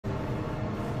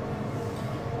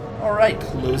Alright,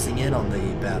 closing in on the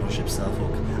battleship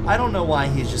Suffolk. I don't know why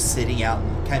he's just sitting out,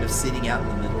 kind of sitting out in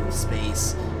the middle of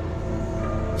space.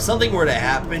 If something were to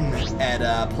happen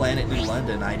at Planet New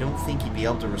London, I don't think he'd be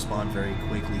able to respond very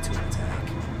quickly to an attack.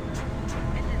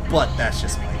 But that's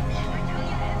just my opinion.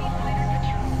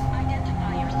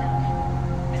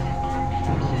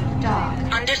 Dock.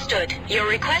 Understood. Your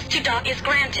request to dock is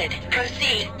granted.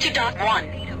 Proceed to dock 1.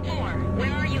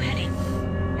 Where are you heading?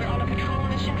 We're on a patrol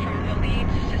mission from the lead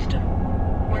system.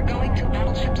 We're going to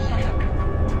Battleship Suffolk.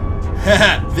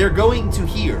 They're going to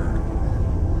here.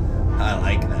 I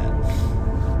like that.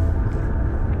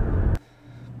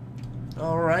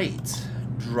 Alright.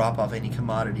 Drop off any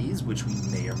commodities, which we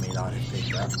may or may not have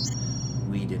picked up.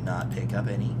 We did not pick up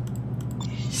any.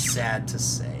 Sad to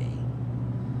say.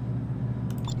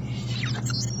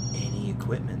 Any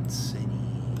equipment? Any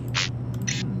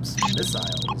some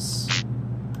missiles?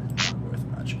 Not worth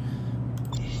much.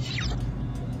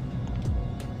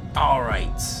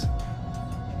 Alright.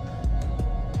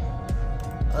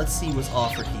 Let's see what's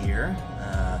offered here.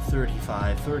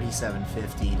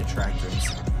 37.50 to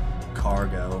tractors.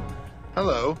 Cargo.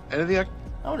 Hello. Anything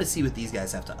I want to see what these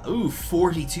guys have to... Ooh,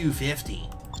 42.50.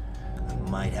 I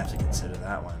might have to consider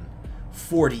that one.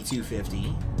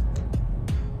 42.50.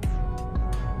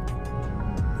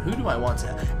 Who do I want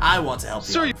to... I want to help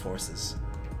the armed forces.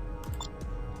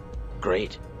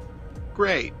 Great.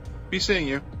 Great. Be seeing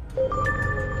you.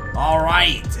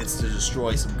 Alright, it's to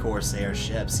destroy some Corsair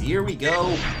ships. Here we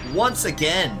go, once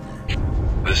again.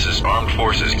 This is Armed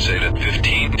Forces Zeta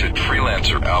 15 to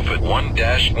Freelancer Alpha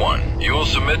 1-1. You will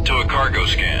submit to a cargo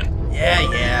scan.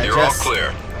 Yeah, You're all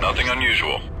clear. Nothing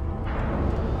unusual.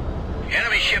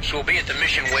 Enemy ships will be at the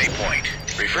mission waypoint.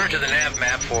 Refer to the nav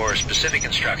map for specific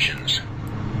instructions.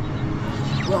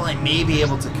 Well, I may be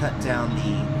able to cut down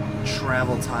the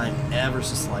travel time ever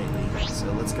so slightly,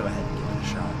 so let's go ahead and give it a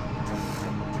shot.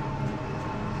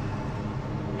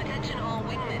 Attention all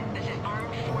wingmen. This is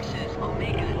Armed Forces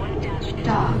Omega 1-2.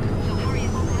 Dock. So hurry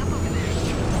up, open up over there.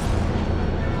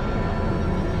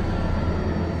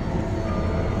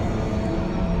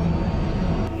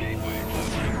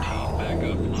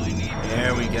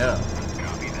 There we go.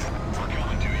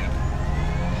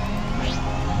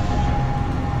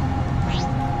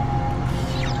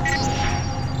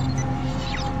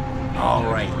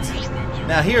 Alright.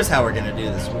 Now here's how we're gonna do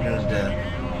this.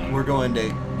 We're going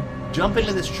to jump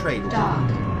into this trade lane.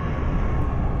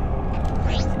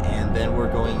 And then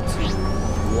we're going to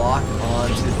lock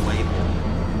onto the waypoint.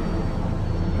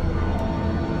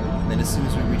 And then as soon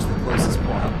as we reach the closest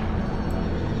point,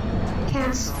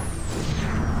 Cancel.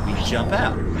 we jump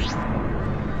out.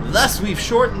 Thus, we've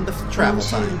shortened the travel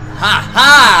time. Ha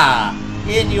ha!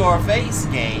 In your face,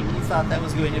 game. You thought that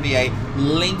was going to be a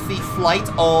lengthy flight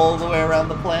all the way around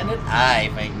the planet? I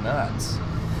think not.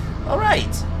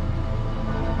 Alright.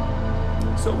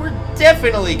 So we're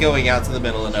definitely going out to the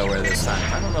middle of nowhere this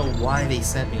time. I don't know why they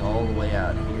sent me all the way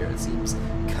out here. It seems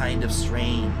kind of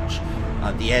strange.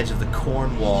 On the edge of the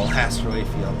Cornwall asteroid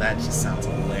field. That just sounds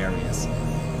hilarious.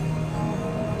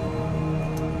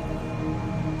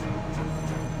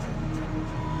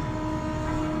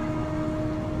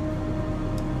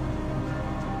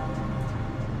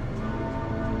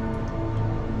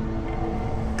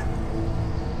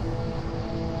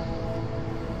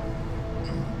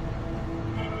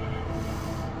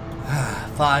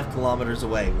 5 kilometers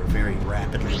away. We're very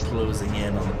rapidly closing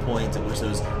in on the point at which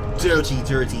those dirty,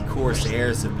 dirty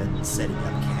Corsairs have been setting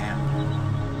up camp.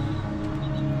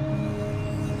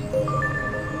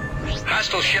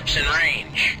 Hostile ships in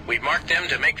range. We've marked them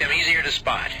to make them easier to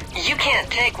spot. You can't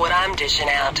take what I'm dishing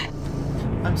out.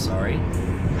 I'm sorry.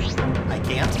 I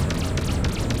can't.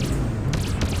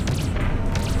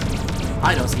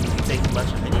 I don't seem to be taking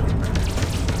much of anything right now.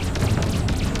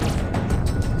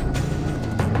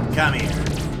 Come here.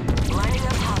 Lining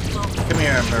up hostile. Come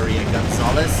here, Maria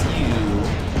Gonzalez.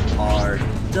 You are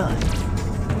done.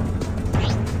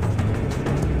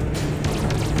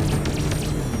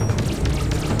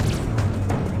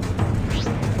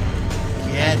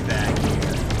 Get back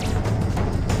here.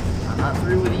 I'm not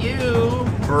through with you.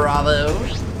 Bravo.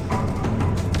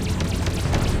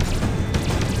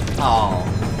 Oh,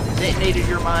 detonated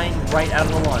your mine right out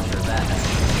of the launcher.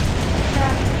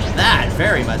 That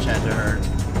very much had to hurt.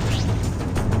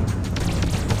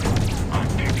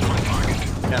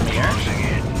 Come here.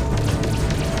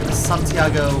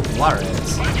 Santiago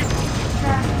Juarez.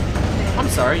 I'm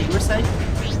sorry, you were saying?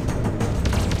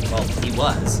 Well, he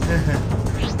was.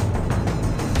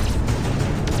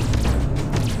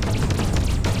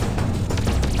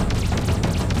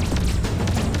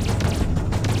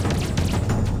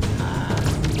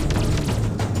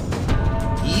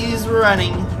 He's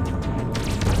running.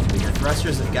 But your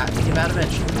thrusters have got to give out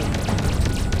eventually.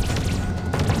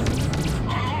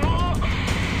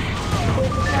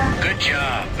 Good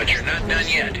job, but you're not done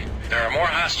yet. There are more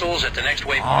hostiles at the next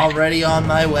waypoint. Already on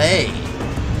my way.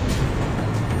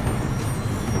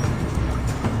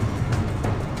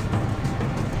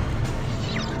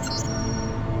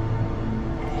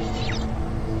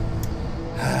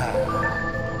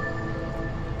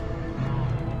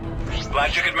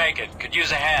 Glad you could make it. Could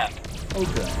use a hand. Oh,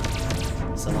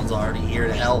 good. Someone's already here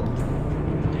to help.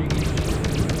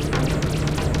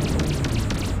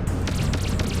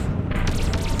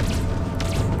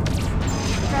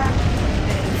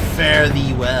 Fare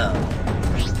thee well.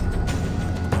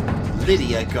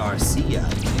 Lydia Garcia,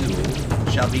 you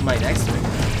shall be my next victim.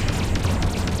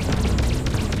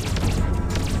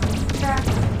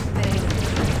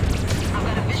 I've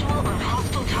got a visual on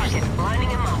hostile target, lining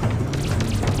him up.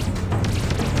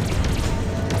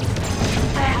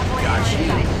 I have one Got in you.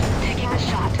 sight, taking a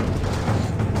shot.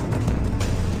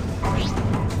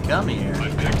 Come here.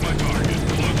 I've picked my target.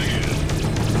 Closing in.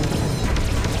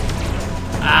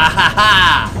 Ah ha ha!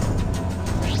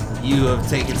 You have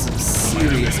taken some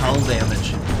serious hull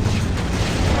damage.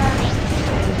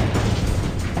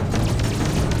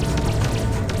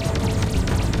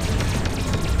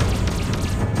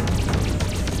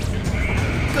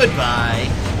 Goodbye.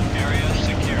 Area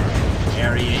secure.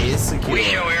 Area is secure. We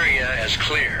show area as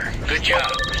clear. Good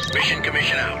job. Mission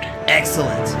commission out.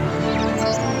 Excellent.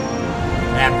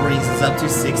 That brings us up to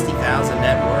 60,000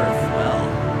 net worth. Well,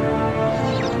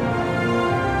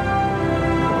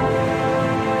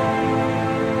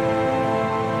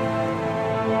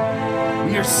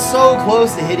 we are so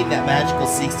close to hitting that magical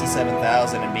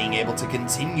 67,000 and being able to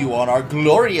continue on our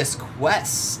glorious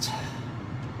quest.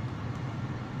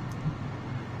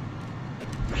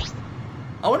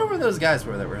 I wonder where those guys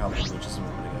were that were helping me just a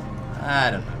moment ago. I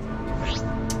don't know.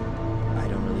 I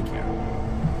don't really care.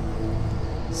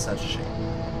 Such a shame.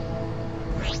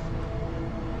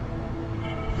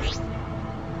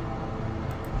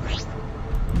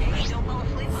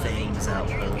 Things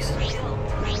outpost.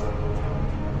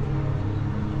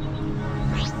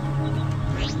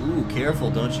 Ooh,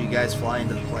 careful, don't you guys fly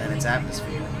into the planet's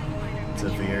atmosphere. It's a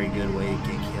very good way to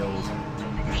get killed.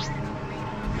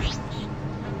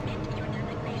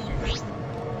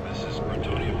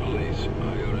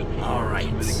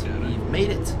 Alright, we've made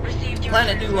it.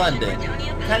 Planet New London.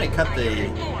 Kind of cut the...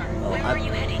 Well,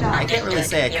 I can't really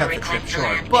say I cut the trip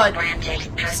short, but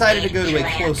decided to go to a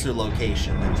closer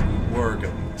location than we were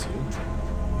going to.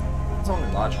 It's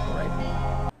only logical, right?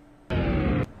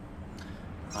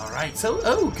 Alright, so...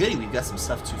 Oh, goody, we've got some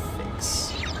stuff to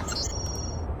fix.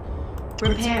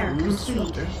 Repair Cruise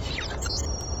complete. filter.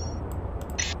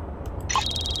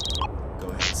 Go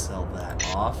ahead and sell that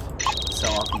off.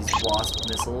 Sell off these wasp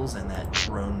missiles and that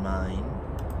drone mine.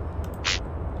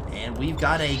 And we've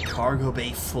got a cargo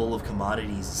bay full of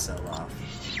commodities to sell off.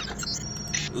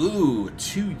 Ooh,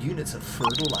 2 units of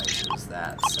fertilizers.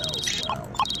 That sells well.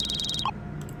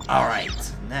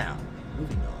 Alright, now,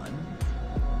 moving on.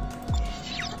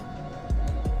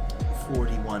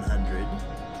 4,100.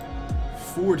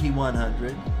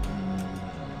 4,100.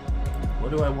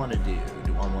 What do I want to do?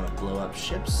 Do I want to blow up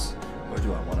ships? Or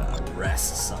do I want to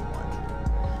arrest someone?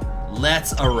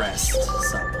 Let's arrest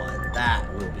someone. That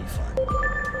will be fun.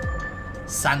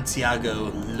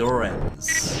 Santiago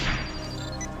Lawrence.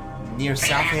 Near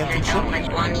Southampton Element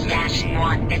ship.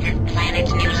 1-1. This is Planet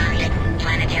New London.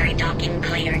 Planetary docking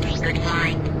cleared. Good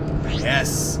find.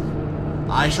 Yes.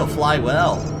 I shall fly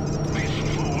well.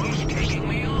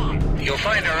 You'll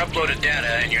find our uploaded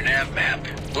data in your nav map.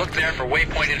 Look there for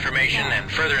waypoint information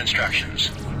and further instructions.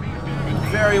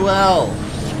 Very well.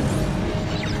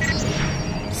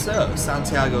 So,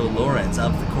 Santiago Lawrence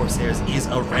of the Corsairs is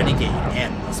a renegade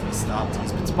and must be stopped.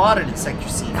 He's been spotted in Sector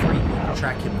C3. We'll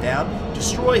track him down,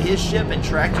 destroy his ship, and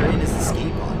tractor in his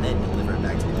escape pod, then deliver it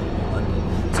back to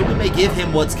London. So we may give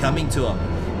him what's coming to him.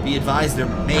 Be advised there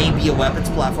may be a weapons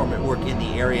platform at work in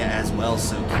the area as well,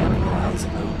 so keep your eyes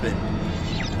open.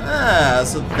 Ah,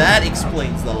 so that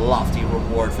explains the lofty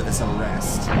reward for this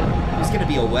arrest. There's going to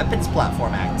be a weapons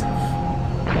platform active.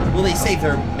 Well, they say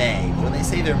there may. When they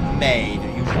say there may,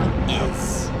 there usually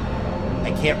is.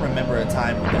 I can't remember a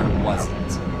time when there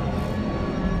wasn't.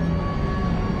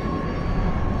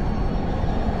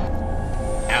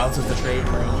 Out of the trade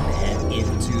lane and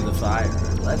into the fire.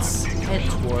 Let's head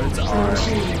towards our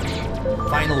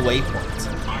final waypoint.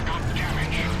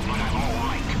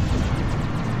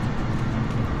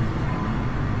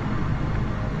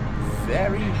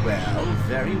 Very well,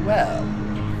 very well.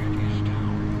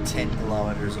 10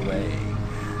 kilometers away.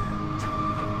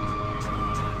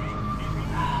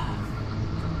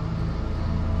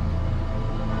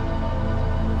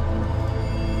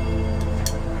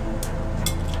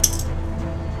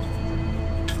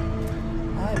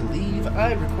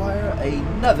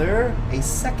 there a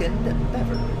second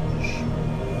beverage.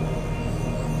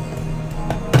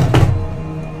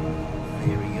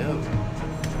 There we go.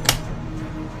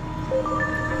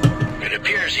 It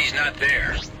appears he's not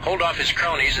there. Hold off his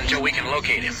cronies until we can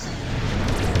locate him.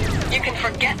 You can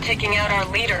forget taking out our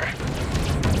leader.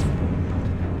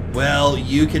 Well,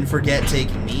 you can forget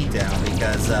taking me down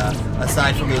because,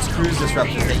 aside from those cruise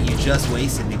disruptions that you just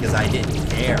wasted because I didn't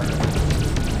care.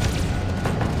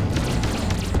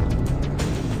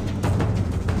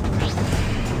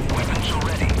 Weapons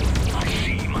ready. I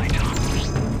see my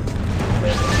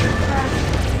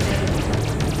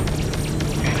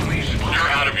Enemies. You're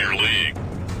out of your league.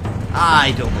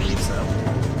 I don't believe so.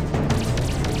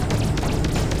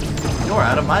 You're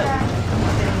out of my league.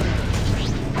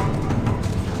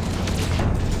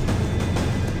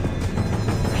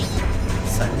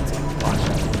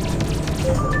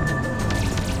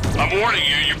 I'm warning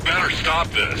you, you better stop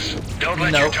this. Don't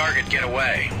let your target get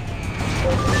away.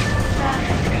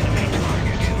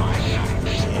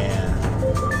 Yeah.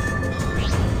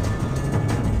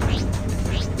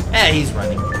 Eh, he's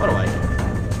running. What do I do?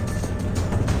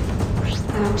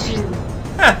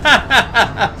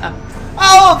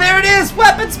 Oh, there it is!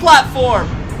 Weapons platform!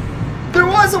 There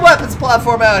was a weapons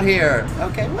platform out here!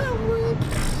 Okay, well,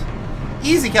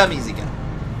 easy come, easy come.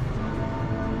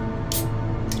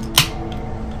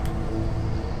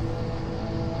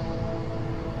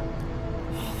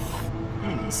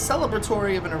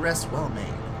 Celebratory of an arrest well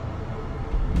made.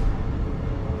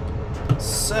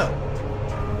 So,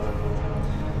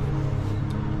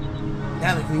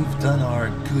 now that we've done our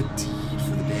good deed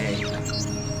for the day,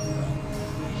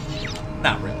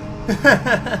 not really.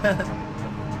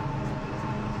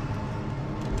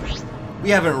 We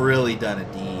haven't really done a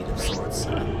deed of sorts.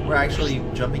 We're actually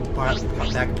jumping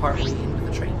back partly into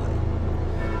the train lane,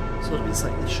 so it'll be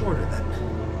slightly shorter then.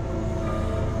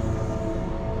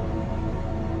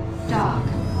 Dog.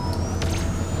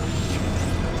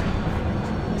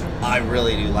 I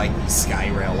really do like these sky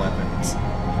rail weapons.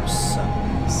 They're so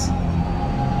nice.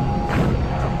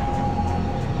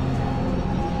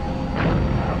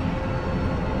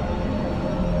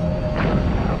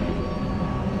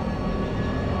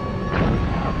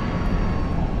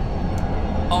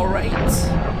 All right.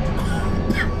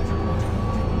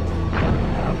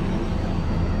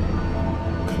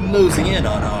 Closing in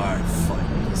on our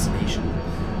final destination.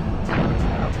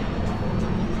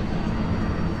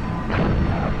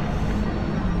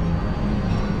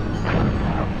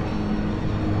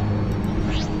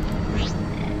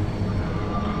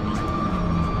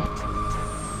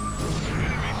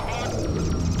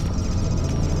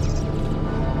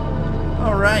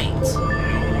 Alright.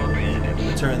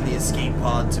 Return the escape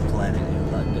pod to planet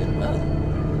New London. Well,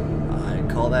 I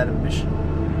call that a mission.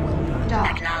 Dog.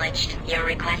 Acknowledged. Your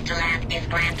request to land is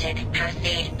granted.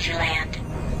 Proceed to land.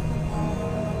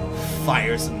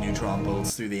 Fire some neutron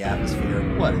bolts through the atmosphere.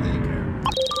 What do they care?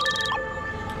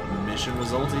 The mission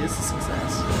result is a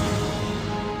success.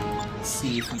 Let's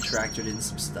see if we tractored in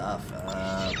some stuff.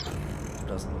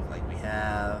 Doesn't look like we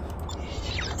have.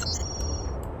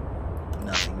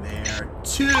 Nothing there.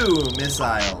 2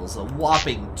 missiles. A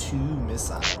whopping 2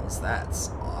 missiles. That's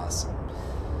awesome.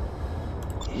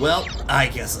 Well, I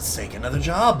guess let's take another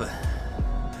job.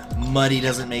 Money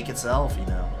doesn't make itself, you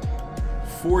know.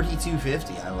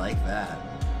 4250. I like that.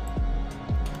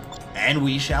 And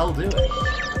we shall do it.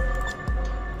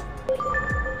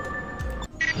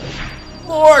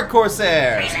 More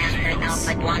Corsairs! Freelancer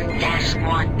Output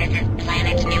 1-1. This is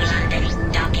planet New London.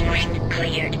 Docking ring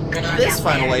cleared. Good luck This out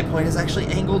final there. waypoint is actually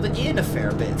angled in a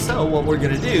fair bit. So what we're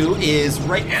going to do is,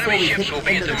 right before Enemy we hit ships will the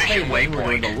be end at of the the mission train lane, we're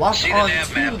going to lock waypoint. See the on nav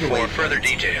to map the for further waypoint.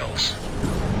 details.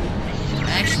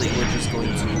 Actually, we're just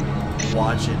going to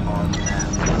watch it on the map.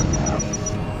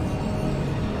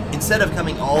 Instead of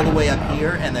coming all the way up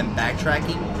here and then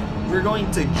backtracking, we're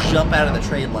going to jump out of the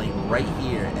train lane right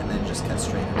here and then just cut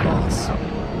straight across.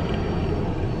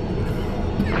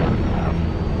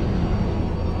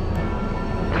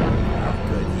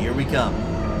 Good, here we come.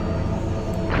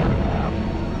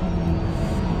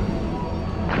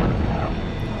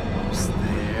 Almost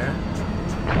there.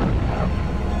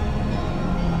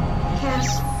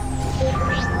 Cancel. Here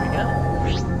we go.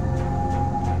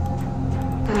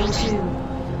 Go to.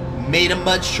 Made a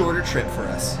much shorter trip for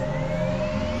us.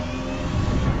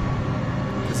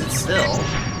 Because it's still...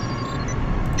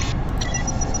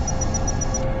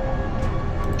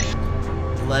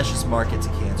 Let's just mark it to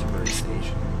Canterbury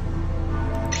Station.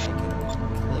 I can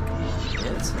click on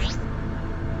it.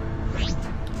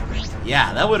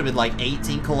 Yeah, that would have been like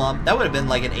 18 that would have been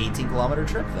like an 18-kilometer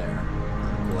trip there.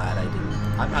 I'm glad I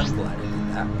didn't. I'm glad I did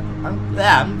that way.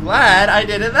 I'm glad I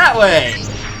did it that way.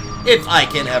 If I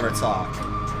can ever talk.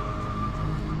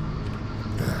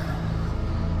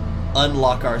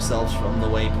 Unlock ourselves from the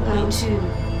waypoint.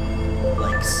 O2.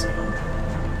 Like so.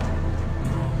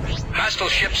 Hostile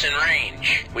ships in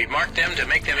range. We've marked them to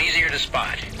make them easier to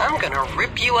spot. I'm gonna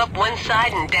rip you up one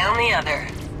side and down the other.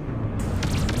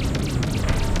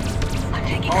 I'm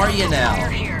taking Are you hostile now? fire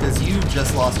here. Because you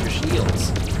just lost your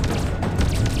shields.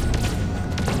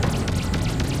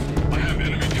 I have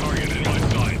enemy target in my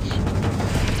sights.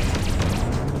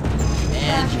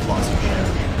 And you lost your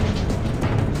shield.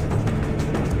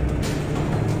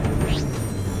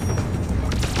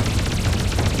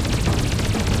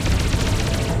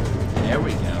 There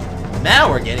we go. Now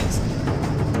we're getting some.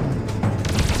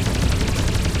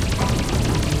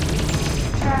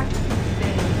 Track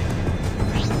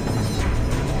failed.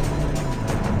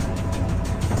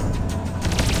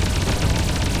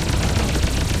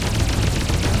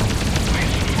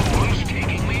 Who's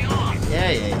taking me on?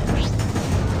 Yeah.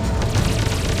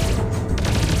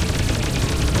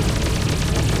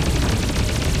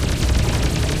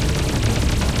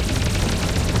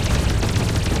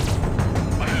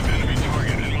 I have enemy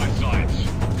target in my sights.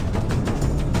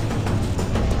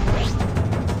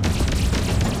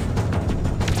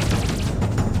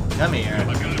 Come here. I've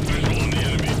got a visual on the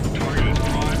enemy. Target is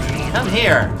prime and Come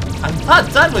here. I'm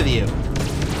not done with you.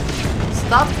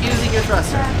 Stop using your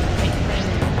thruster. Thank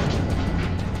you.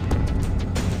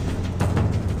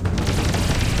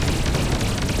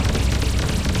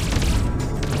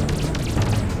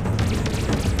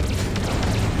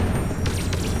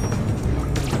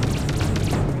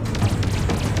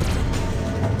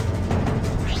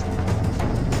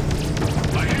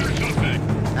 I hear something.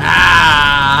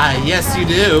 Ah, yes you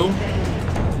do.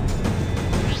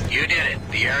 You did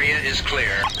it. The area is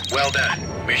clear. Well done.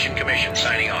 Mission Commission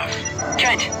signing off.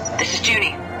 Trent, this is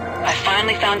Junie. I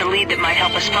finally found a lead that might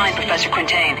help us find Professor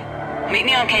Quintain. Meet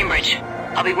me on Cambridge.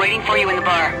 I'll be waiting for you in the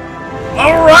bar.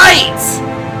 All right,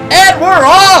 and we're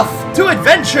off to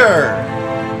adventure.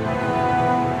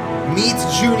 Meet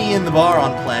Junie in the bar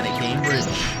on planet Cambridge.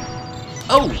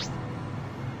 Oh,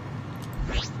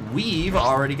 we've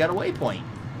already got a waypoint.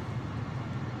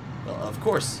 Well, of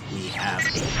course we have a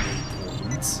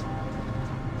waypoint.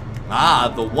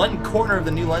 Ah, the one corner of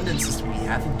the New London system we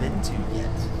haven't been to yet.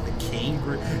 The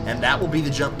Cambridge, and that will be the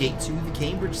jump gate to the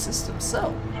Cambridge system.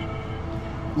 So,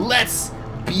 let's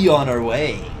be on our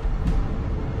way.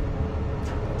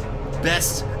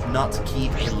 Best not to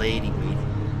keep a lady waiting.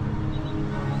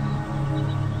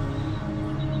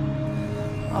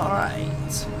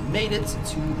 Alright, made it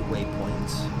to the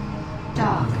waypoint.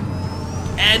 Dock.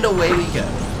 And away we go.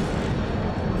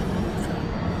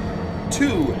 To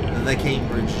the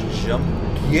Cambridge jump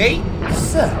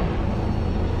gates.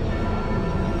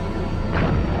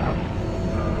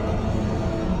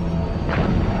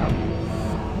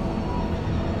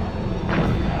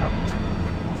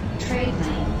 Trade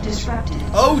lane disrupted.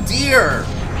 Oh dear!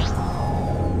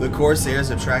 The Corsairs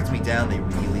have tracked me down. They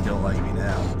really don't like me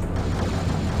now.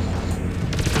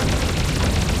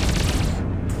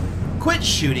 Quit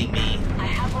shooting me. I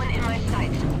have one in my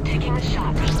sights. Taking a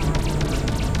shot.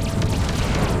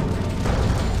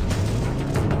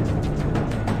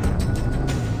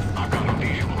 I've got a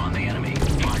visual on the enemy.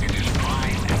 Target is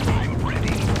prime and I'm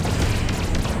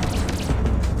ready.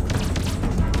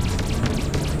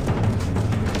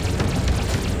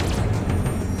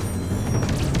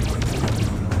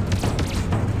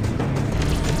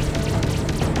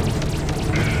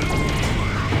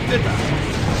 Goodbye.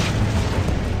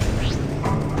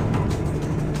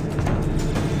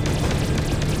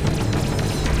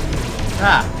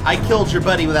 Ah, I killed your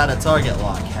buddy without a target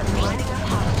lock. Had to Lining up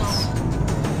hostiles.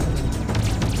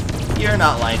 You're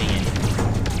not lining anything.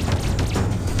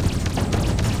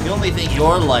 The only thing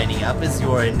you're lining up is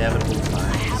your inevitable I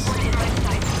times. have one in my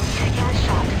sights. Taking a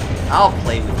shot. I'll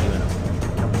play with you in a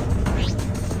moment.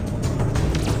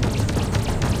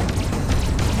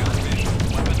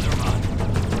 Weapons are on.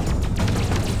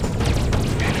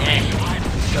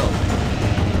 Go.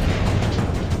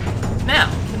 Now,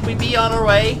 can we be on our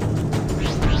way?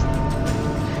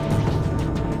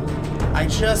 I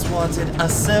just wanted a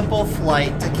simple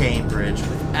flight to Cambridge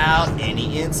without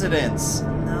any incidents.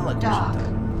 Now look Dock.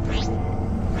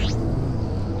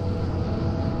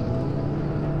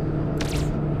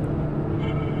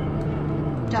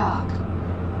 Dock.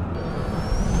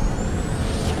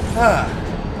 Ah,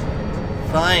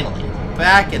 finally,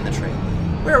 back in the train,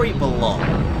 where we belong.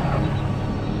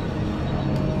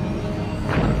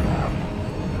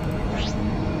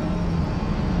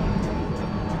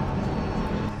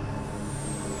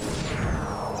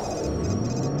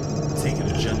 Taking a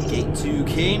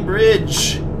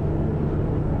Cambridge.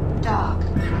 Dock.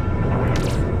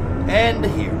 And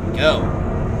here we go.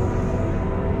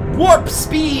 Warp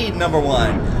speed number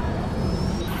 1.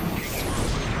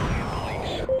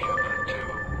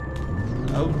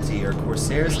 Oh dear,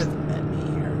 Corsairs have met me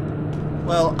here.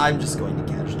 Well, I'm just going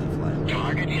to casually fly away.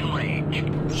 Target in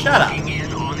range. Shut up.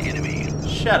 In on enemy.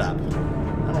 Shut up. I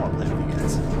don't want to play with you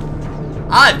guys.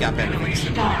 I've got better things to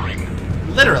do.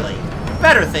 Literally,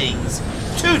 better things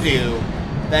to do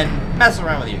than mess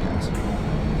around with you guys.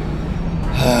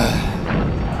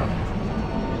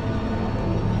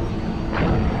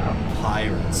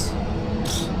 Pirates.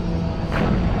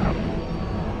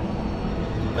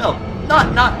 Well,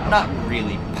 not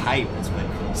really pirates,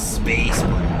 but space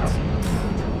pirates.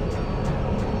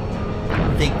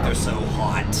 Think they're so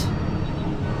hot.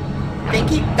 They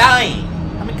keep dying.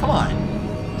 I mean, come on.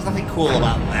 There's nothing cool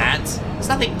about that. There's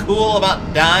nothing cool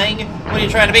about dying when you're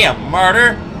trying to be a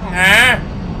martyr. Huh?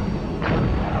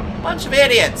 Bunch of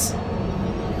idiots.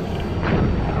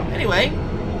 Anyway,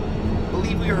 I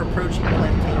believe we are approaching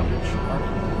Planet Cambridge. Are we?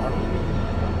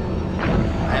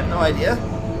 I have no idea.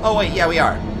 Oh wait, yeah, we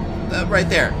are. Right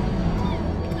there.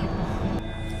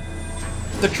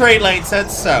 The trade lane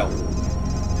said so.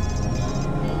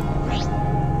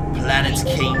 Planet's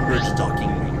Cambridge docking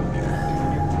ring.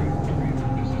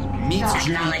 Meets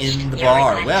Judy in the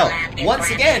bar. Well,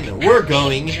 once again, we're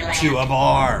going to a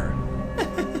bar.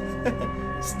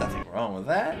 There's nothing wrong with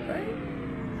that, right?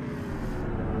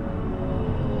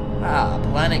 Ah,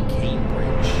 Planet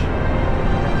Cambridge.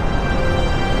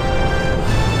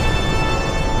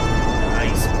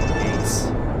 Nice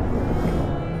place.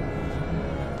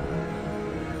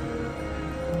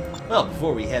 Well,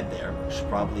 before we head there, we should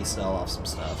probably sell off some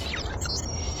stuff.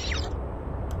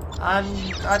 I've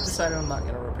decided I'm not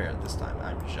going to repair it this time.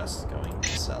 I'm just going to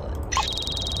sell it.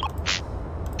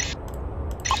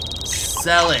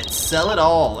 Sell it! Sell it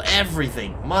all!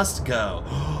 Everything must go!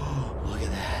 Look at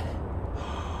that.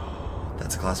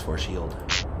 That's a Class 4 shield.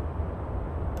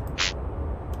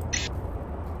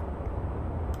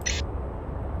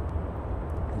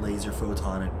 Laser,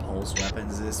 photon, and pulse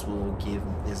weapons. This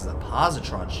is a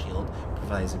positron shield.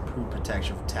 Provides improved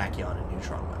protection from tachyon and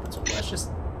neutron weapons. So let's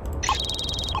just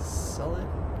sell it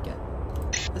and get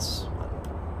this one.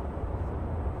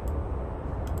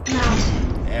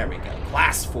 Mounted. There we go.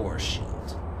 Class 4 shield.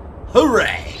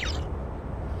 Hooray!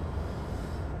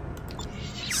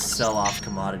 Sell off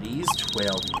commodities.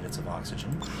 12 units of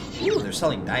oxygen. Ooh, they're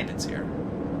selling diamonds here.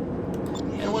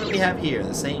 And what do we have here?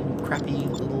 The same crappy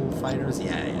little fighters?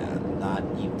 Yeah. Not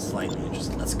even slightly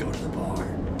interested. Let's go to the bar.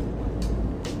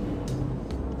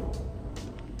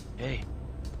 Hey.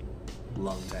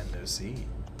 Long time no see.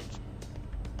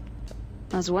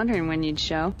 I was wondering when you'd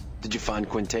show. Did you find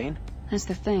Quintain? That's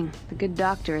the thing. The good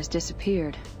doctor has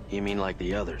disappeared. You mean like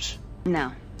the others?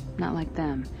 No, not like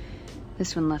them.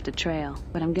 This one left a trail,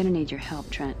 but I'm gonna need your help,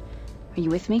 Trent. Are you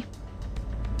with me?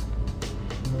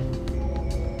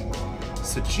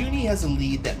 So Junie has a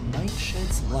lead that might shed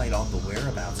some light on the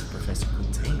whereabouts of Professor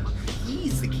Quintain.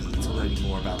 He's the key to learning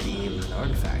more about the alien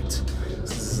artifact. Since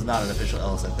this is not an official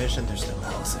LSF mission, there's no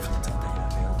LSF intel data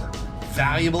available.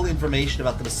 Valuable information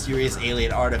about the mysterious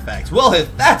alien artifact. Well,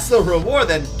 if that's the reward,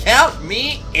 then count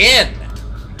me in!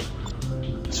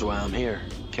 That's why I'm here.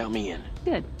 Count me in.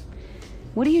 Good.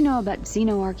 What do you know about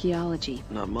xenoarchaeology?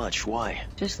 Not much. Why?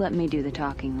 Just let me do the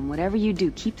talking, and whatever you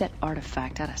do, keep that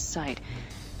artifact out of sight.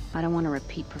 I don't want a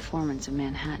repeat performance of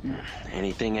Manhattan.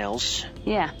 Anything else?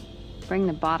 Yeah. Bring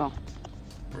the bottle.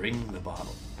 Bring the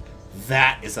bottle.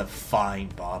 That is a fine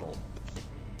bottle.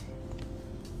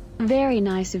 Very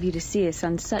nice of you to see us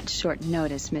on such short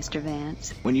notice, Mr.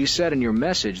 Vance. When you said in your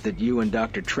message that you and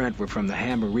Dr. Trent were from the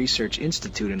Hammer Research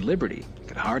Institute in Liberty, I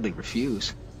could hardly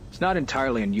refuse. It's not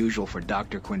entirely unusual for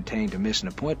Dr. Quintain to miss an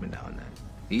appointment now and then.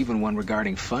 Even one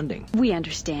regarding funding. We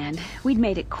understand. We'd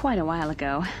made it quite a while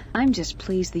ago. I'm just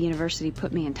pleased the university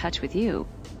put me in touch with you.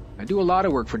 I do a lot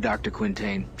of work for Dr.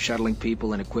 Quintain, shuttling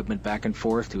people and equipment back and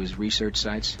forth to his research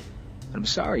sites. I'm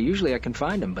sorry, usually I can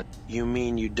find him, but... You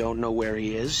mean you don't know where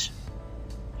he is?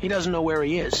 He doesn't know where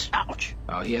he is. Ouch!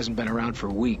 Oh, he hasn't been around for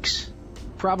weeks.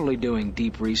 Probably doing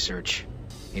deep research.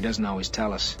 He doesn't always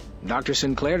tell us. Dr.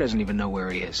 Sinclair doesn't even know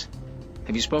where he is.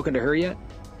 Have you spoken to her yet?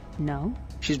 No.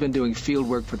 She's been doing field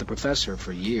work for the professor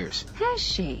for years. Has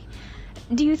she?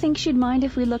 Do you think she'd mind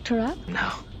if we looked her up?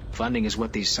 No. Funding is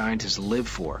what these scientists live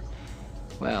for.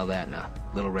 Well, that and a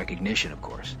little recognition, of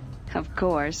course. Of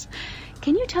course.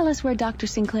 Can you tell us where Dr.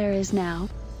 Sinclair is now?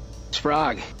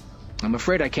 Sprague. I'm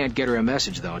afraid I can't get her a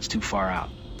message, though. It's too far out.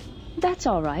 That's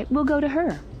all right. We'll go to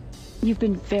her. You've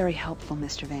been very helpful,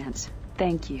 Mr. Vance.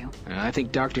 Thank you. I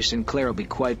think Dr. Sinclair will be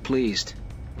quite pleased.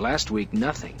 Last week,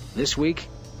 nothing. This week,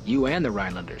 you and the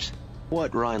Rhinelanders.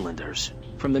 What Rhinelanders?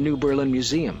 From the New Berlin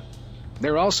Museum.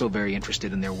 They're also very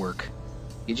interested in their work.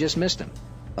 You just missed them.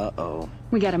 Uh-oh.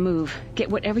 We gotta move. Get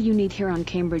whatever you need here on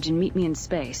Cambridge and meet me in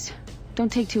space.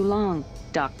 Don't take too long,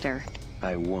 Doctor.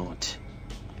 I won't.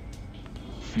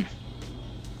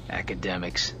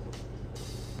 Academics.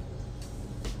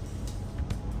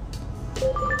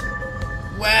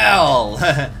 Well,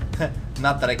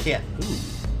 not that I can't. Ooh,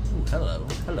 hello,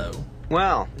 hello.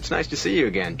 Well, it's nice to see you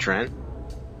again, Trent.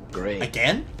 Great.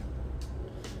 Again?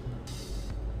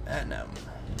 No.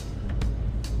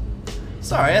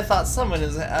 Sorry, I thought someone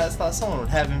would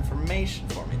have information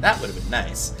for me. That would have been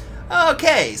nice.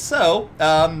 Okay, so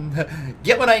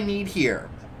get what I need here.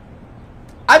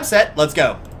 I'm set. Let's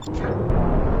go.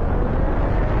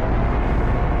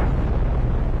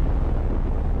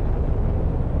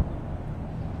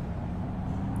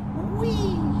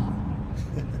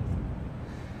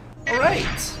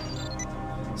 Alright.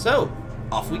 So,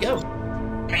 off we go.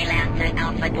 Freelancer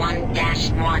Alpha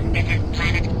 1-1, this is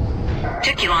planet.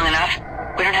 Took you long enough.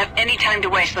 We don't have any time to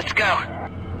waste. Let's go.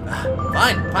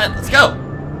 Fine, let's go.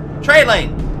 Trade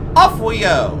lane. Off we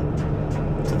go.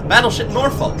 To the battleship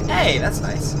Norfolk. Hey, that's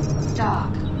nice.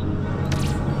 Dock.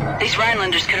 These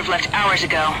Rhinelanders could have left hours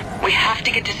ago. We have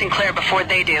to get to Sinclair before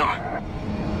they do.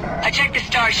 I checked the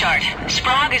star chart.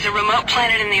 Sprague is a remote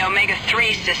planet in the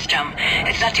Omega-3 system.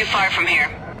 It's not too far from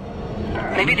here.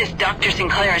 Maybe this Dr.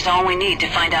 Sinclair is all we need to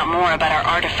find out more about our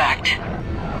artifact.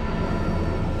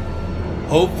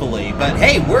 Hopefully, but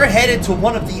hey, we're headed to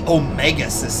one of the Omega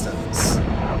systems.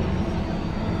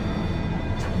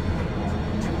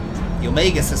 The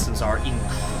Omega systems are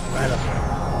incredible.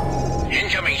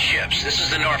 Incoming ships, this is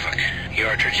the Norfolk.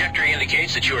 Your trajectory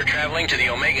indicates that you are traveling to the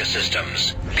Omega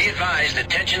systems. Be advised that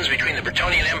tensions between the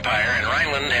Bretonnian Empire and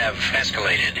Rhineland have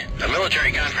escalated. A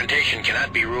military confrontation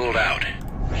cannot be ruled out.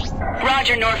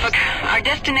 Roger, Norfolk. Our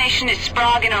destination is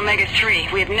Sprague and Omega-3.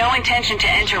 We have no intention to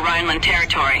enter Rhineland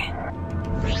territory.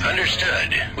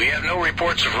 Understood. We have no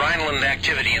reports of Rhineland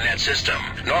activity in that system.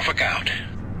 Norfolk out.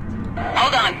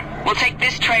 Hold on. We'll take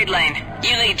this trade lane.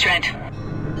 You lead, Trent.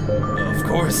 Of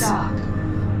course. Dock.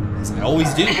 As I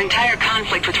always do. This entire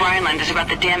conflict with Rhineland is about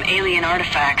the damn alien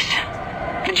artifacts.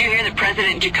 Did you hear that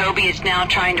President Jacobi is now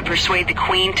trying to persuade the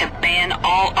Queen to ban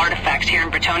all artifacts here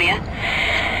in Bretonnia?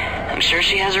 I'm sure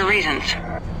she has her reasons.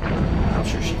 I'm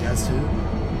sure she does too.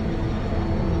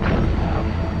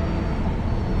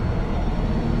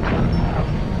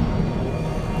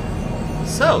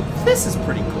 So, this is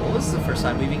pretty cool. This is the first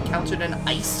time we've encountered an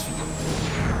ice field.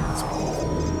 That's cool.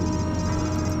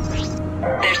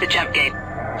 There's the jump gate.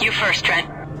 You first, Trent.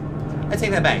 I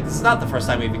take that back. This is not the first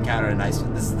time we've encountered an ice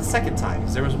field. This is the second time.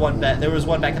 Because there was one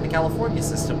back in the California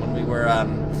system when we were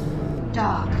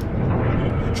Dock.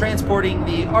 transporting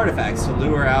the artifacts to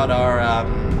lure out our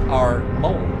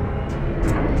mole.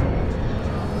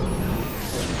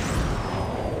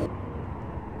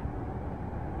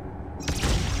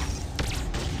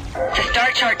 The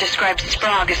star chart describes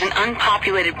Sprague as an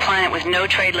unpopulated planet with no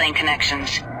trade lane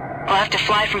connections. We'll have to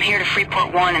fly from here to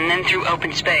Freeport 1 and then through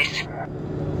open space.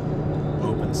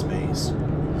 Open space.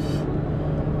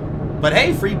 But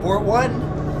hey, Freeport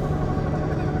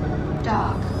 1.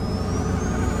 Dock.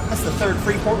 That's the third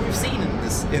Freeport we've seen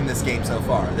in this game so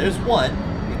far. There's one.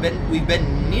 We've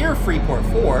been near Freeport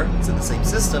 4. It's in the same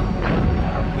system.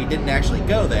 We didn't actually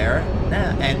go there.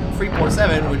 And Freeport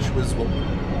 7, which was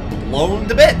blown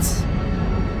to bits.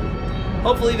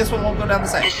 Hopefully this one won't go down the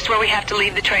same. This is where we have to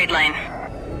leave the trade lane.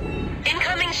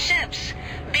 Incoming ships.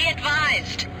 Be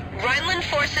advised. Rhineland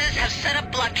forces have set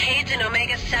up blockades in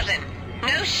Omega-7.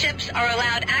 No ships are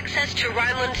allowed access to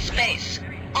Rhineland space.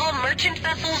 All merchant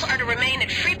vessels are to remain at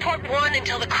Freeport 1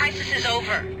 until the crisis is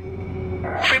over.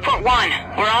 Freeport 1,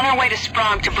 we're on our way to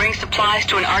Sprague to bring supplies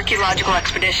to an archaeological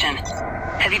expedition.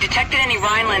 Have you detected any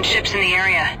Rhineland ships in the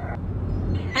area?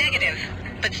 Negative.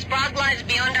 But Sprague lies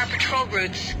beyond our patrol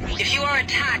routes. If you are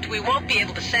attacked, we won't be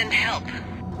able to send help.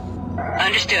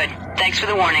 Understood. Thanks for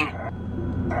the warning.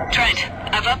 Trent,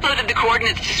 I've uploaded the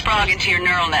coordinates to Sprague into your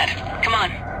neural net. Come on.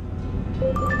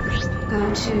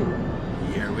 Go to.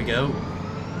 Here we go.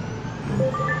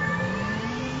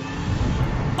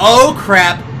 Oh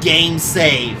crap, game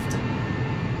saved.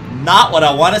 Not what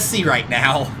I want to see right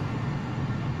now.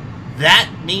 That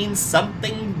means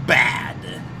something bad.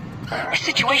 The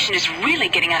situation is really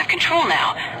getting out of control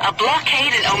now. A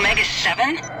blockade in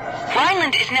Omega-7?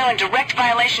 Rhineland is now in direct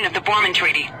violation of the Borman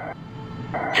Treaty.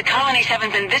 The colonies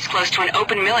haven't been this close to an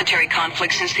open military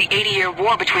conflict since the 80-year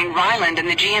war between Rhineland and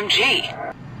the GMG.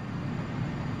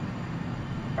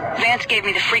 Vance gave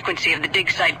me the frequency of the dig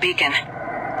site beacon.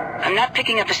 I'm not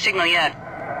picking up a signal yet.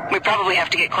 We probably have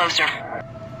to get closer.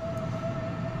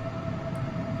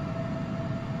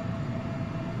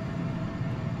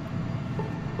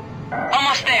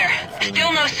 Almost there.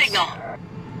 Still no signal.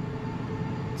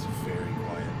 It's very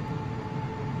quiet.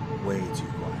 Way too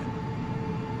quiet.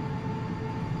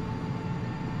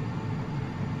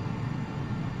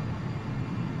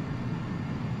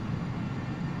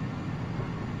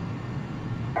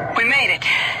 We made it.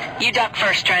 You duck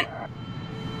first, Trent.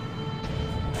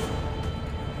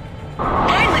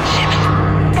 Violent ships!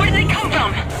 Where did they come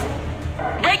from?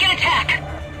 Break and attack!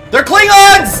 They're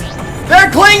Klingons!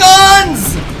 They're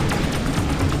Klingons!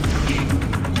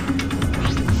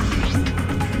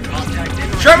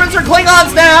 Shermans are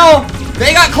Klingons now!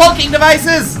 They got cloaking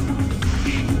devices!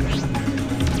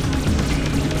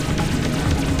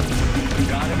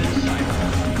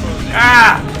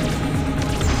 Ah!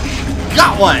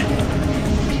 Got one!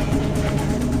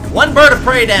 One bird of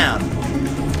prey down.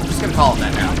 I'm just gonna call him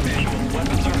that now.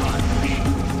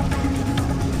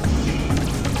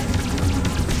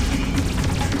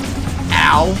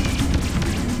 Ow.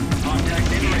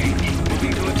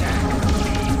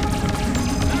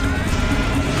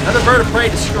 Another bird of prey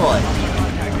destroyed.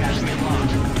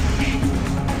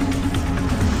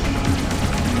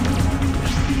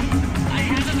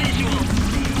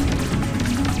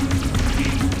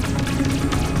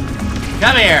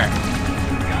 Come here.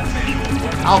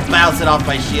 I'll bounce it off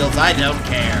my shields. I don't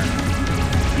care.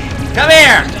 Come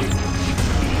here.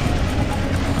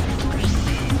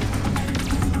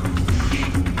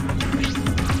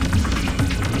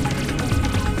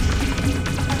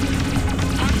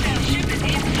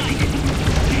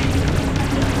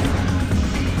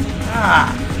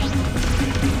 Ah.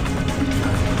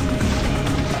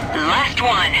 Last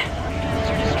one.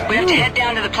 We have to head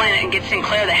down to the planet and get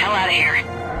Sinclair the hell out of here.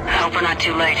 I hope we're not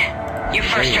too late. You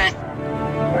first, Trent.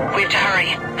 We have to hurry.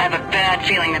 I have a bad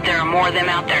feeling that there are more of them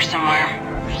out there somewhere.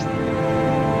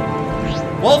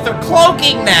 Well, if they're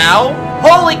cloaking now,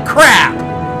 holy crap!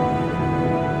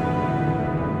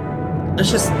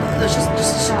 Let's just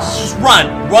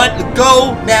run. Run,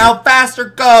 go now, faster,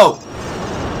 go!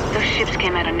 Those ships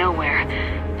came out of nowhere.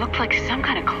 Looked like some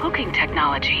kind of cloaking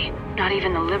technology. Not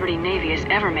even the Liberty Navy has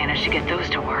ever managed to get those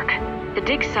to work. The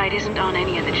dig site isn't on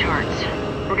any of the charts.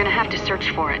 We're gonna have to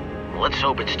search for it. Let's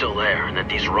hope it's still there and that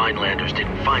these Rhinelanders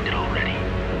didn't find it already.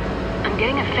 I'm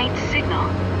getting a faint signal.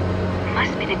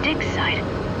 Must be the dig site.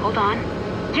 Hold on.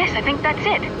 Yes, I think that's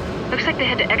it. Looks like they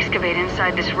had to excavate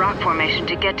inside this rock formation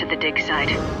to get to the dig site.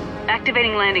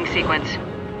 Activating landing sequence.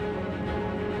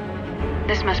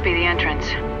 This must be the entrance.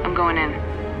 I'm going in.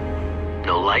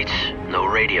 No lights, no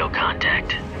radio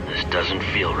contact. This doesn't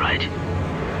feel right.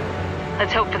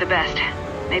 Let's hope for the best.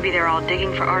 Maybe they're all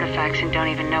digging for artifacts and don't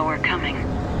even know we're coming.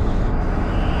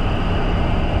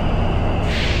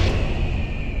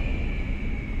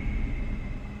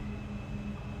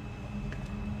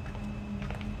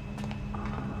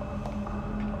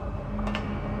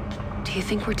 Do you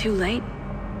think we're too late?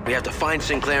 We have to find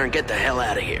Sinclair and get the hell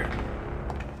out of here.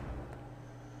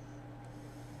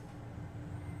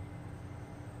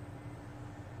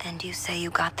 And you say you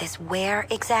got this where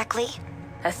exactly?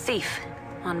 A thief.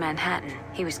 On Manhattan.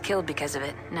 He was killed because of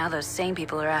it. Now those same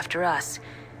people are after us.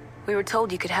 We were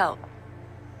told you could help.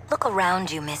 Look around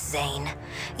you, Miss Zane.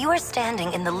 You are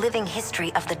standing in the living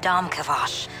history of the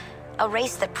Domkavash, a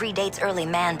race that predates early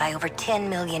man by over 10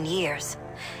 million years.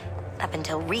 Up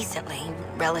until recently,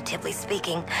 relatively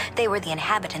speaking, they were the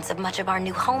inhabitants of much of our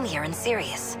new home here in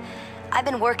Sirius. I've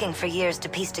been working for years to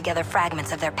piece together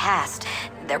fragments of their past,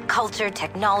 their culture,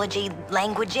 technology,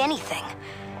 language, anything.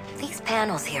 These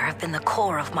panels here have been the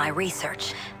core of my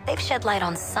research. They've shed light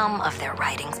on some of their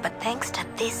writings, but thanks to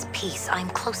this piece, I'm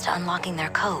close to unlocking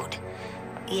their code.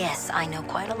 Yes, I know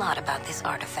quite a lot about this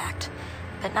artifact,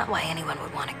 but not why anyone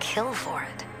would want to kill for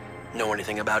it. Know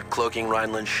anything about cloaking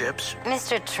Rhineland ships?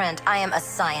 Mr. Trent, I am a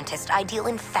scientist. I deal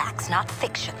in facts, not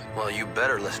fiction. Well, you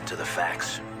better listen to the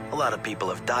facts. A lot of people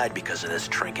have died because of this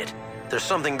trinket. There's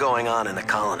something going on in the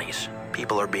colonies.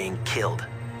 People are being killed.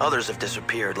 Others have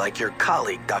disappeared, like your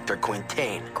colleague, Dr.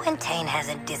 Quintain. Quintain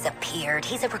hasn't disappeared.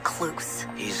 He's a recluse.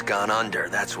 He's gone under,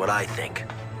 that's what I think.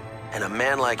 And a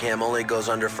man like him only goes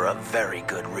under for a very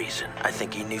good reason. I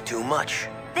think he knew too much.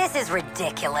 This is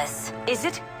ridiculous. Is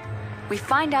it? We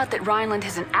find out that Rhineland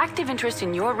has an active interest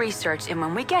in your research, and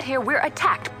when we get here, we're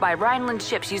attacked by Rhineland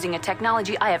ships using a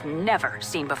technology I have never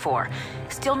seen before.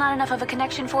 Still not enough of a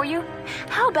connection for you?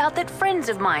 How about that friends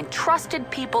of mine, trusted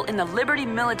people in the Liberty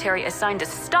military assigned to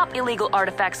stop illegal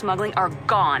artifact smuggling, are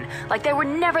gone, like they were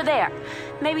never there?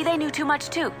 Maybe they knew too much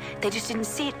too. They just didn't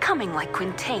see it coming like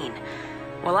Quintain.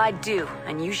 Well, I do,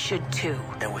 and you should too.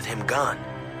 And with him gone,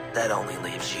 That only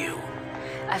leaves you.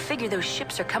 I figure those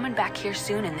ships are coming back here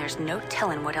soon, and there's no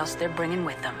telling what else they're bringing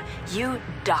with them. You,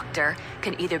 Doctor,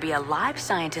 can either be a live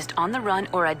scientist on the run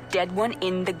or a dead one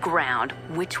in the ground.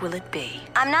 Which will it be?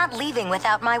 I'm not leaving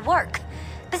without my work.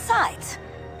 Besides,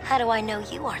 how do I know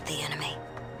you aren't the enemy?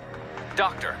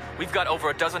 Doctor, we've got over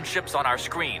a dozen ships on our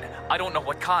screen. I don't know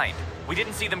what kind. We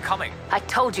didn't see them coming. I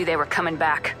told you they were coming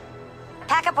back.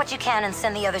 Pack up what you can and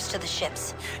send the others to the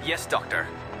ships. Yes, Doctor.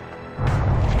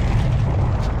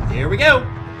 Here we go.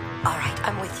 All right,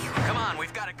 I'm with you. Come on,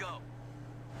 we've got to go.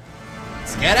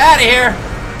 Let's get out of here.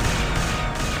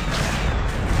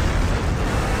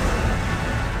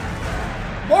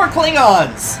 More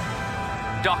Klingons.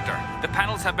 Doctor, the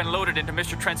panels have been loaded into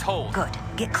Mr. Trent's hold. Good.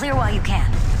 Get clear while you can.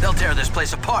 They'll tear this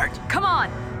place apart. Come on!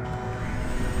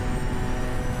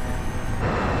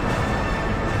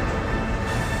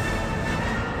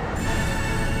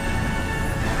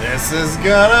 This is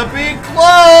gonna be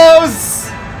close!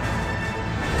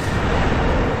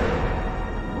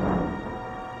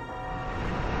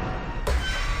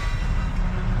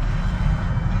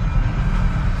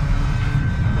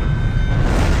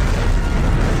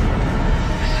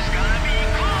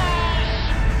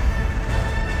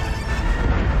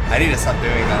 I need to stop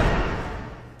doing that.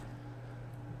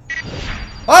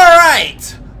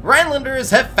 Alright!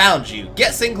 Rhinelanders have found you.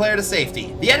 Get Sinclair to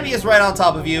safety. The enemy is right on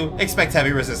top of you. Expect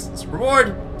heavy resistance.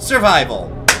 Reward, survival.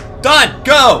 Done!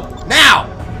 Go! Now!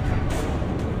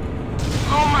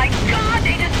 Oh my god,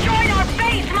 they destroyed our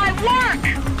base, my work!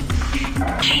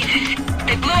 Jesus,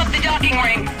 they blew up the docking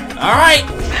ring. Alright!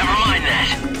 Never mind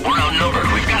that. We're outnumbered.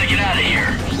 We've got to get out of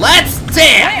here. Let's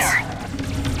dance!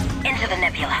 Where? Into the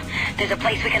nebula. There's a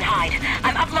place we can hide.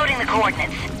 I'm uploading the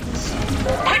coordinates.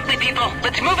 Quickly, people,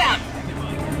 let's move out.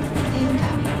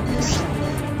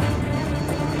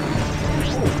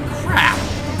 Oh, crap!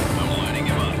 I'm lining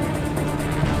him up.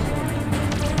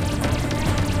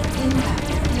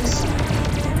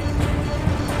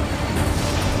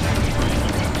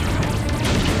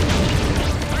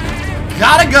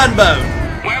 Got a gunboat!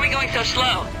 Why are we going so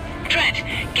slow? Trent,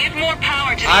 give more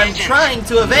power to the I'm engines. trying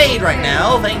to evade right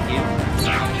now, thank you.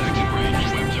 Contacting range.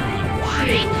 Webs are on.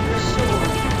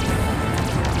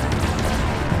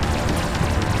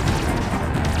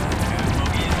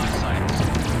 Bogey in my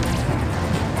sights.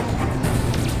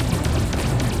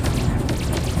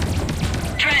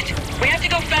 Trent, we have to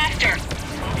go faster.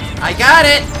 I got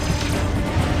it!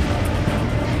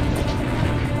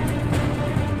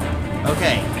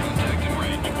 Okay, Contacting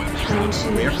range. Webs are on.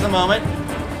 clear for the moment.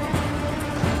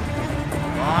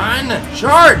 On,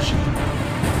 charge!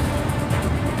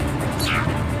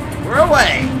 We're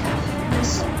away!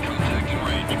 Contacting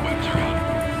range. Webs are on.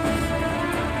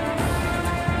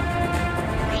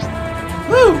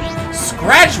 Woo!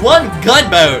 Scratch one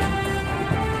gunboat!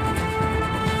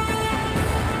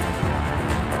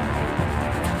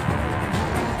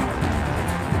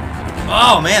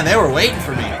 Oh man, they were waiting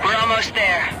for me. We're almost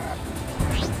there.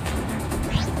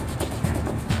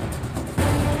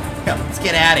 Come, let's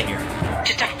get out of here.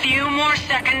 Just a few more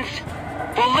seconds.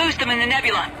 We'll lose them in the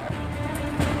nebula.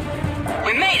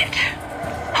 We made it.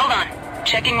 Hold on.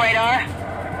 Checking radar.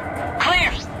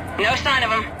 Clear. No sign of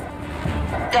them.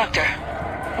 Doctor,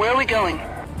 where are we going?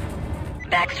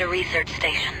 Baxter Research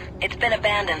Station. It's been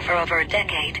abandoned for over a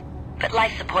decade, but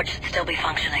life support should still be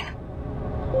functioning.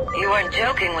 You weren't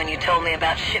joking when you told me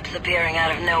about ships appearing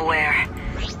out of nowhere.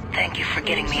 Thank you for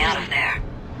getting me out of there.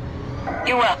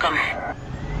 You're welcome.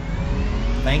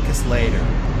 Thank us later.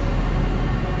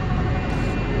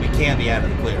 We can't be out of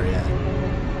the clear yet.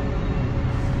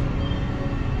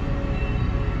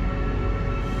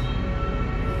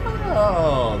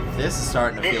 Oh, this is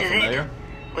starting to This feel is familiar.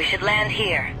 it. We should land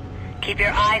here. Keep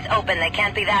your eyes open. They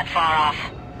can't be that far off.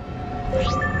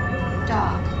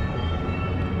 Dock.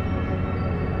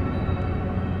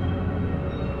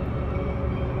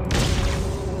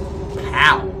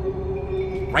 Ow!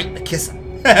 Right in the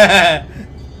kissin'.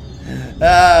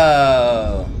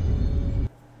 Oh.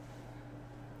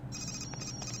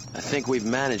 I think we've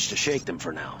managed to shake them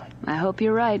for now. I hope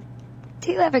you're right.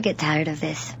 Do you ever get tired of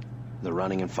this? The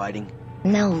running and fighting?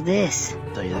 No, this.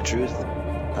 Tell you the truth,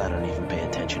 I don't even pay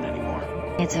attention anymore.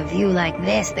 It's a view like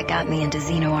this that got me into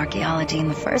xenoarchaeology in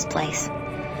the first place.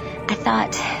 I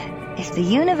thought, if the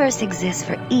universe exists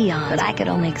for eons, but I could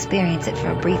only experience it for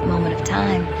a brief moment of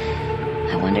time,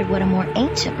 I wondered what a more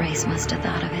ancient race must have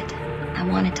thought of it. I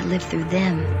wanted to live through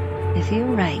them. If you're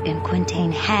right and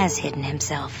Quintain has hidden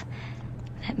himself,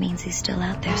 that means he's still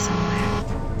out there somewhere.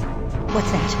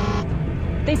 What's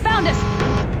that? They found us!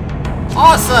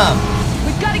 Awesome!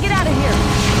 We've got to get out of here!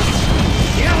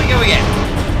 Here we go again.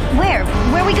 Where?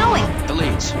 Where are we going? The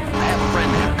leads. I have a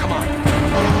friend there. Come on.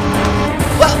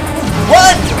 Well,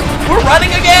 run! We're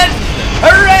running again!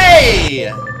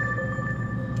 Hooray!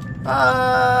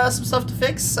 Some stuff to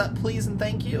fix, please and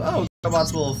thank you. Oh,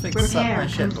 robots will fix up my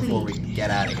ship before we get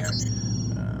out of here.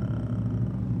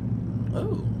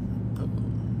 Oh.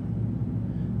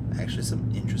 Actually,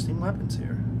 some interesting weapons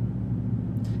here.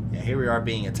 Yeah, here we are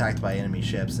being attacked by enemy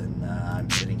ships, and I'm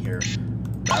sitting here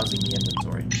browsing the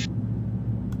inventory.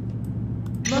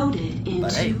 Loaded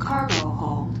into cargo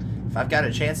hold. If I've got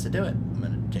a chance to do it, I'm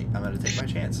gonna take my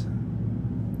chance.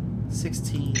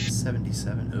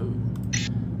 1677. Ooh,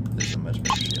 this is a much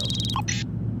better shield.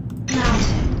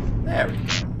 Mounted. There we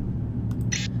go.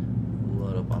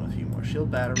 Load up on a few more shield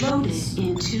batteries. Loaded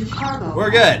into cargo.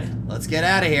 We're good. Let's get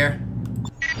out of here.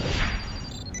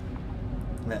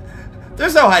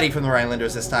 There's no hiding from the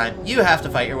Rhinelanders this time. You have to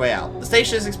fight your way out. The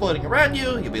station is exploding around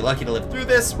you. You'll be lucky to live through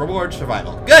this. Reward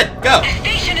survival. Good, go! The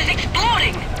station is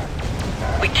exploding!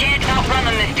 We can't outrun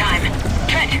them this time.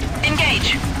 Trent,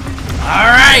 engage!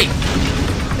 Alright!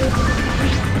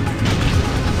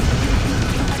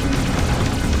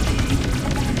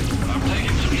 I'm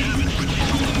taking some damage, but she's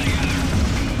holding together.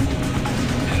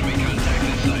 Enemy contact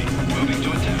in sight. Moving to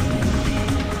attack.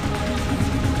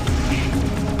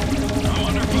 I'm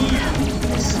under fire.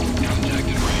 Contact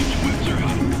in range. Whips are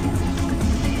hot.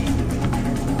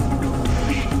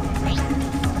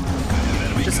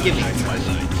 Enemy Just give me contact in my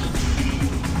sights.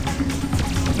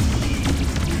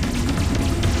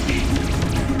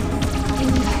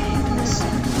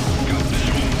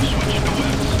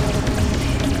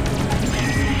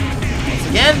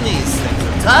 Again, these things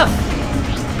are tough.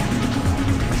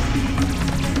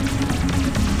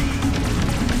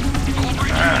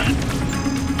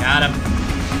 Got him.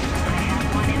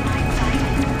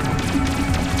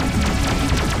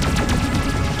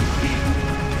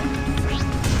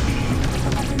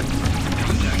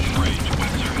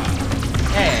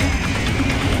 Hey.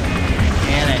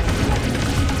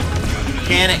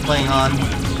 Can it, Klingon?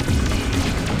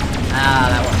 Ah,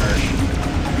 that one hurt.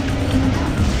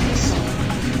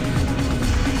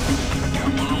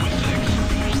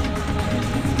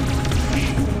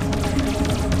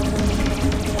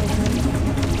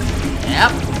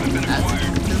 Yep.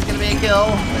 This is gonna be a kill.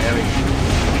 There we go.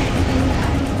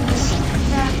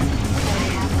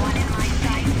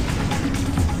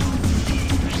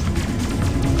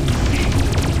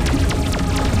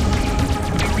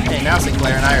 Okay, now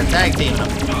Sinclair and I are tag teaming them.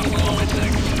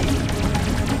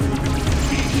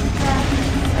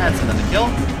 That's another kill.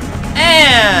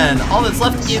 And all that's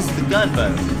left is the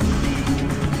gunboat.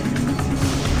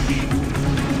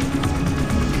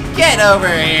 Get over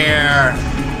here!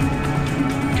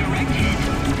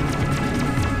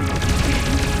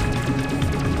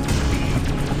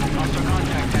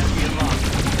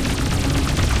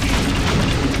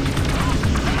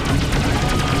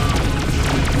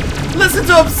 Listen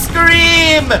to him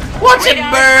scream! Watch him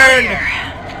burn!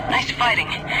 Nice fighting,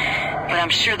 but I'm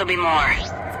sure there'll be more.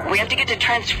 We have to get to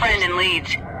Trent's friend in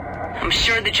Leeds. I'm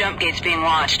sure the jump gate's being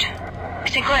watched.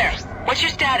 Sinclair, what's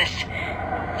your status?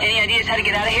 Any ideas how to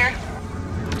get out of here?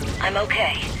 I'm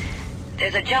okay.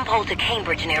 There's a jump hole to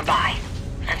Cambridge nearby.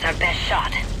 That's our best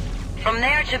shot. From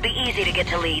there, it should be easy to get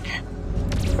to Leeds.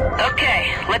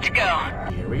 Okay, let's go.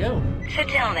 Here we go. So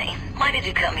tell me, why did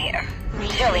you come here?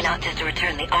 Surely not just to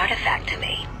return the artifact to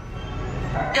me.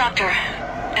 Doctor,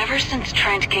 ever since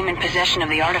Trent came in possession of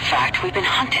the artifact, we've been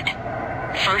hunted.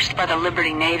 First by the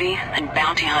Liberty Navy, then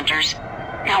bounty hunters,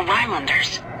 now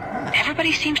Rhinelanders.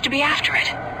 Everybody seems to be after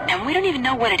it, and we don't even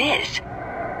know what it is.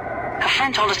 A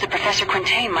friend told us that Professor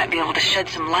Quintain might be able to shed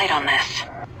some light on this.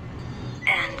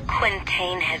 And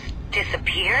Quintain has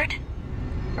disappeared?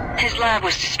 His lab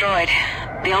was destroyed.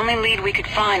 The only lead we could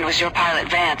find was your pilot,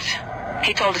 Vance.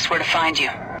 He told us where to find you.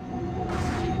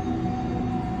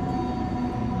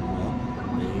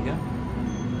 There you go.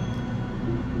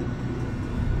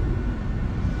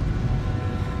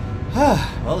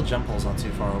 Well, the jump hole's not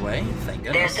too far away, thank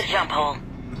goodness. There's the jump hole.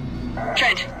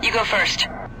 Trent, you go first.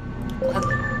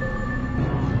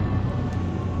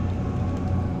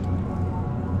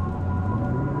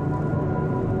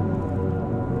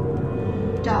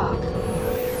 Dock.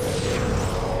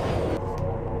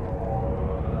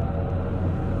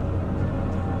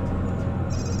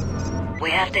 We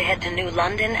have to head to New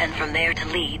London and from there to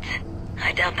Leeds.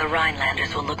 I doubt the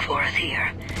Rhinelanders will look for us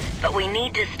here. But we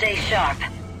need to stay sharp.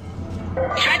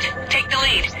 Trent, take the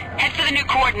lead. Head for the new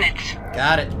coordinates.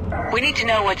 Got it. We need to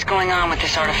know what's going on with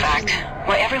this artifact.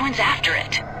 Why everyone's after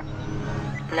it.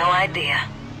 No idea.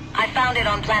 I found it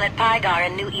on planet Pygar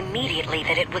and knew immediately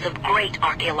that it was of great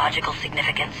archaeological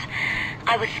significance.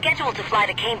 I was scheduled to fly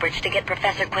to Cambridge to get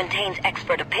Professor Quintain's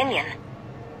expert opinion.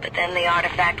 But then the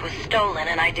artifact was stolen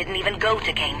and I didn't even go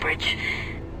to Cambridge.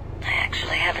 I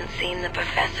actually haven't seen the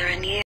professor in years.